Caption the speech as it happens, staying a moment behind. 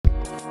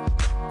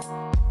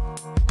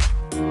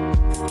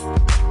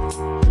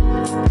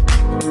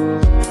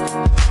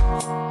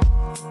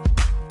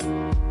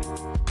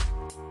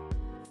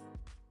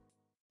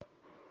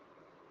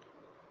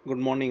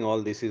morning,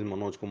 all. This is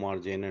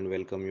Manoj Jain, and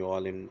welcome you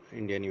all in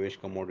IndiaNivesh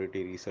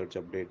Commodity Research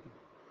Update.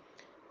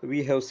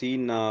 We have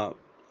seen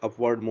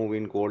upward move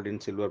in gold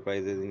and silver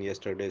prices in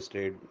yesterday's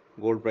trade.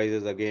 Gold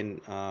prices again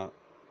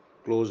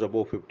closed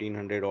above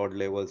 1500 odd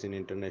levels in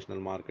international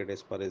market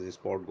as far as the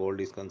spot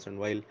gold is concerned.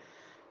 While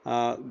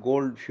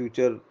gold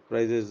future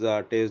prices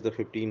test the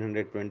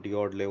 1520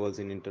 odd levels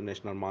in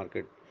international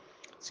market.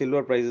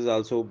 Silver prices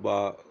also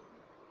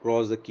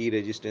crossed the key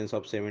resistance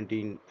of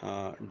 $17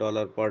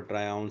 per troy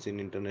ounce in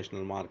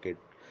international market.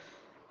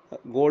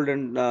 Gold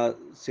and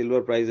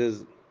silver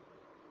prices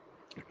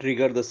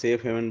trigger the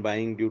safe haven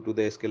buying due to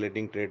the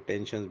escalating trade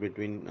tensions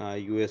between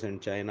US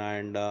and China,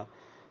 and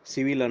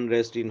civil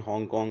unrest in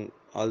Hong Kong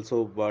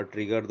also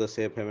triggered the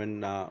safe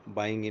haven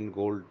buying in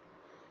gold.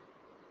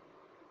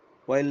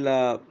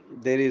 While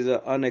there is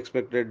an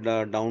unexpected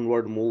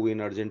downward move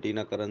in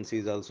Argentina currency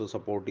is also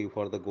supportive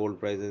for the gold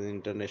prices in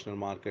international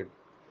market.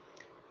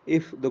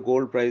 If the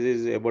gold price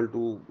is able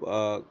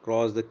to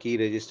cross the key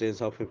resistance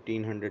of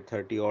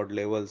 1530 odd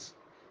levels,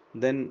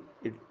 then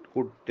it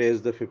could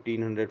test the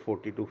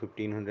 1540 to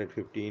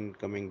 1550 in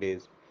coming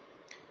days.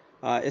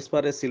 As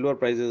far as silver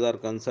prices are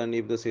concerned,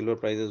 if the silver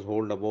prices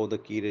hold above the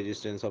key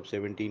resistance of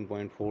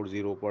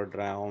 17.40 per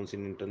troy ounce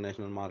in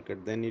international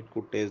market, then it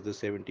could test the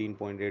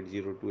 17.80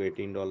 to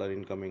 $18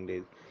 in coming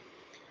days.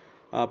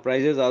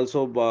 Prices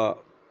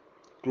also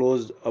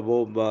closed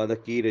above the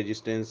key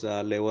resistance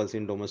levels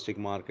in domestic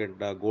market.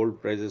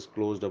 Gold prices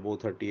closed above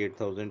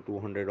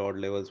 38,200 odd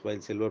levels, while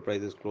silver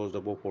prices closed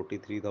above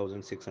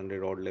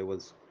 43,600 odd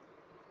levels.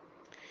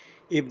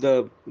 If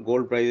the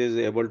gold price is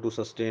able to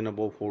sustain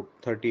above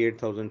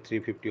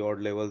 38,350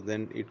 odd levels,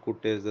 then it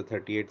could test the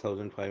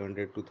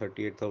 38,500 to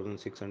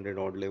 38,600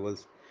 odd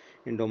levels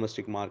in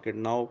domestic market.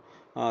 Now,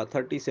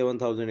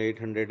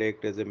 37,800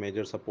 act as a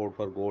major support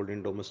for gold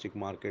in domestic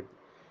market.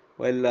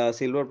 While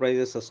silver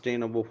prices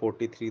sustain above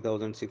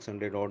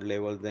 43,600 odd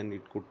levels, then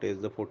it could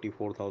test the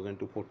 44,000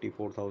 to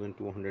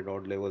 44,200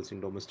 odd levels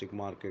in domestic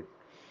market.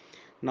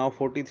 Now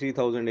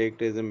 43,000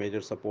 act as a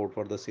major support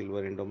for the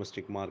silver in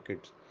domestic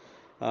markets.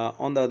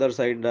 On the other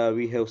side,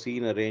 we have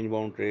seen a range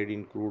bound trade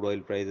in crude oil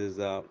prices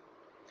uh,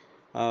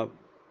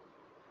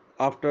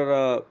 after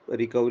a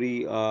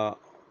recovery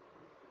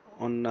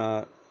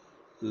on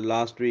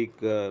last week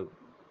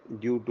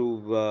due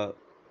to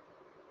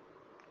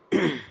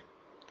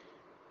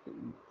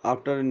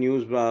after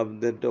news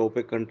that the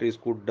OPEC countries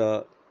could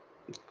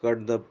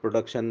cut the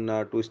production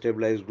to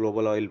stabilize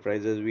global oil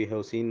prices. We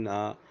have seen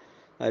a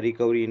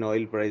recovery in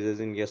oil prices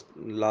in just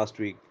last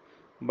week,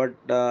 but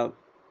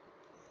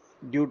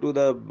due to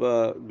the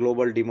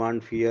global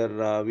demand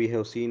fear, we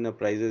have seen the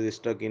prices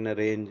stuck in a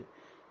range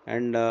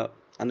and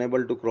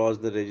unable to cross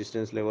the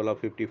resistance level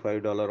of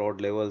 $55 odd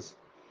levels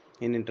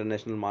in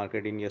international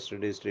market in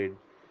yesterday's trade.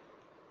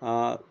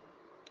 Uh,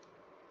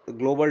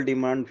 Global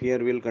demand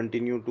fear will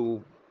continue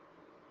to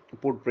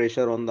put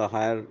pressure on the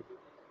higher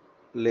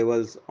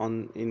levels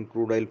on in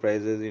crude oil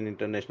prices in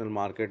international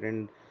market,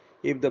 and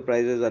if the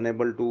price is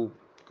unable to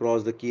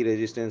cross the key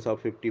resistance of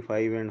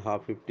 55 and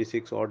half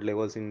 56 odd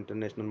levels in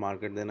international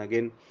market, then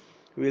again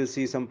we will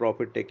see some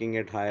profit taking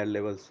at higher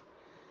levels.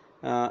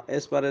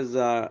 As far as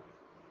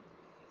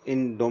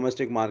in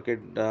domestic market,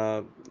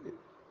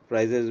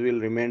 prices will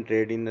remain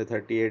trade in the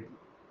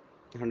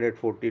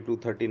 3840 to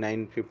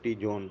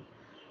 3950 zone,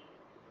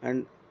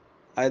 and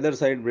either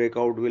side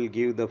breakout will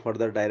give the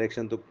further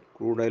direction to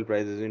crude oil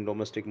prices in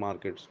domestic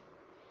markets.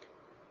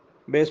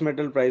 Base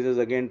metal prices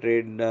again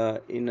trade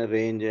in a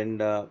range,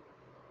 and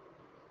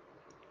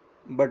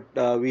but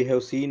we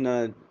have seen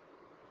a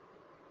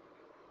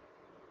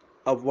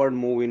upward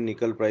move in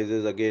nickel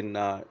prices again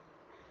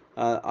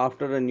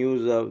after a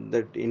news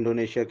that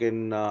Indonesia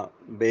can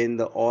ban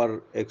the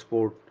ore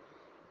export.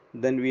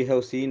 Then we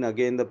have seen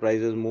again the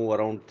prices move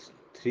around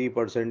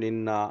 3%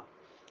 in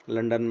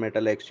London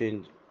Metal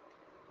Exchange,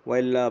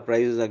 while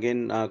prices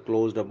again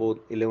closed about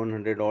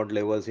 1100 odd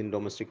levels in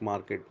domestic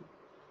market.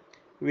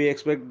 We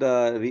expect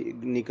the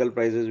nickel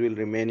prices will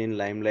remain in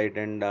limelight,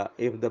 and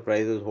if the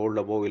prices hold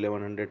above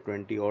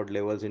 1120 odd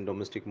levels in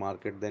domestic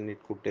market, then it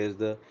could test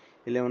the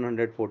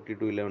 1140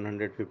 to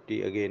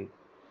 1150 again.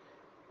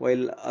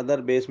 While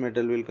other base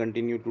metal will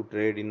continue to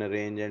trade in a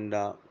range, and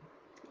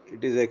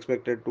it is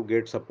expected to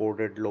get support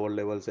at lower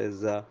levels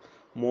as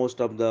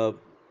most of the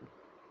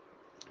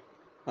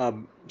uh,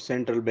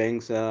 central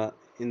banks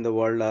in the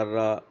world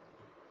are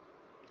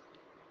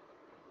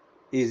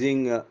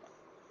easing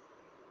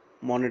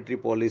monetary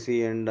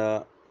policy and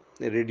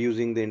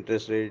reducing the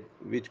interest rate,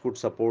 which could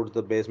support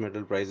the base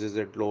metal prices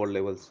at lower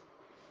levels.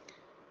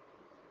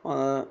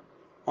 Uh,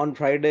 on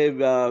Friday,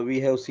 we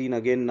have seen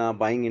again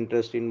buying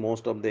interest in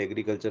most of the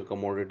agriculture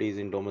commodities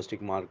in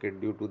domestic market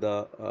due to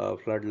the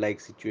flood-like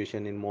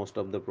situation in most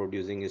of the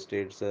producing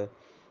states.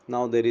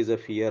 Now there is a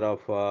fear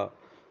of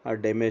a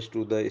damage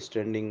to the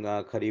standing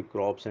kharif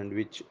crops, and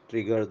which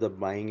triggers the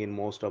buying in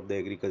most of the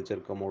agriculture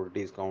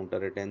commodities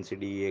counter at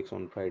NCDEX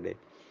on Friday.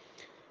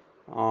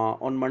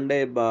 On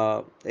Monday,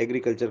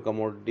 agriculture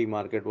commodity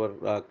market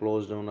were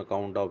closed on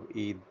account of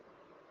Eid.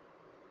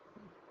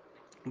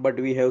 but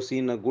we have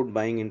seen a good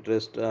buying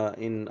interest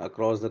in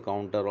across the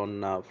counter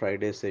on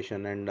Friday's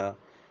session, and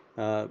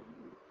uh,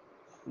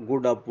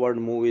 good upward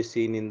move is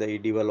seen in the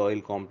edible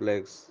oil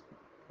complex,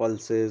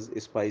 pulses,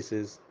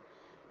 spices.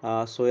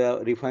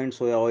 Refined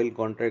soya oil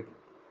contract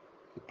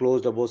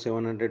closed above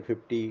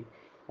 750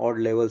 odd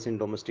levels in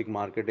domestic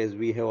market. As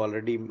we have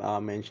already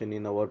mentioned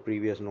in our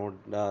previous note,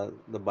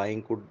 the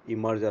buying could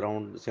emerge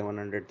around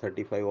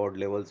 735 odd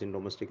levels in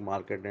domestic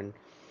market, and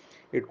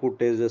it could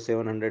test the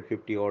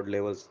 750 odd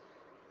levels.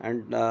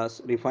 And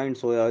refined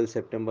soya oil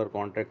September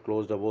contract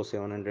closed above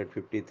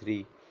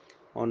 753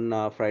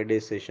 on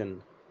Friday's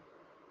session.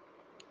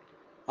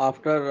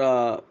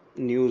 After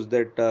news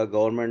that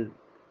government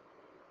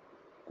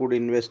could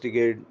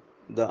investigate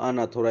the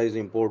unauthorized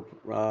import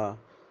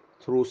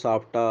through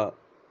SAFTA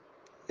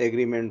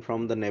agreement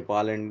from the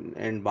Nepal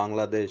and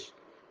Bangladesh,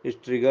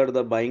 it triggered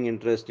the buying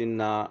interest in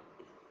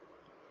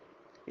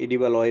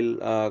edible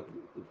oil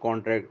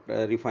contract,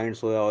 refined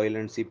soya oil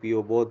and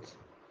CPO both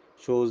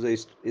shows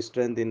the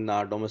strength in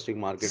domestic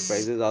market.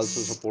 Prices also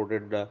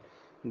supported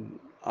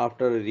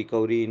after a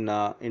recovery in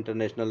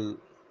international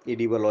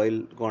edible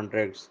oil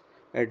contracts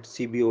at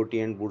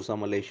CBOT and Bursa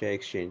Malaysia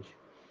exchange.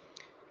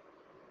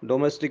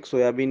 Domestic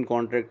soybean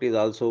contract is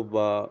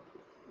also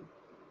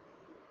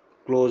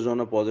closed on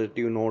a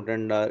positive note,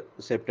 and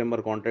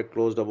September contract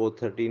closed about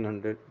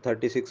 1300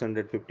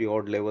 3650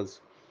 odd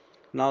levels.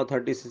 Now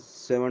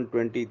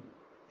 3720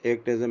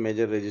 act as a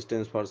major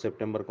resistance for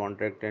September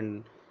contract,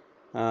 and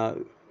uh,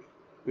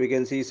 we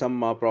can see some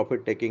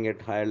profit taking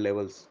at higher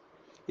levels.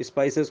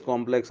 Spices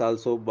complex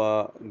also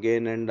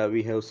gain, and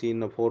we have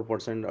seen a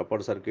 4%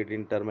 upper circuit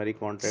in turmeric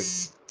contract.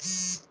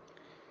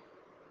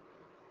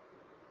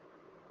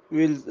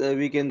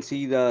 We can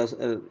see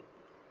the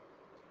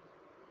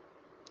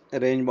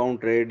range bound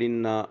trade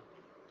in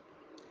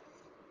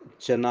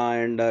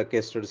chana and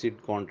castor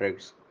seed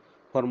contracts.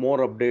 For more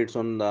updates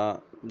on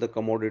the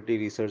commodity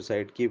research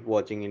side, keep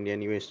watching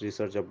Indian Invest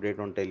Research Update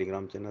on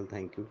Telegram channel.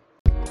 Thank you.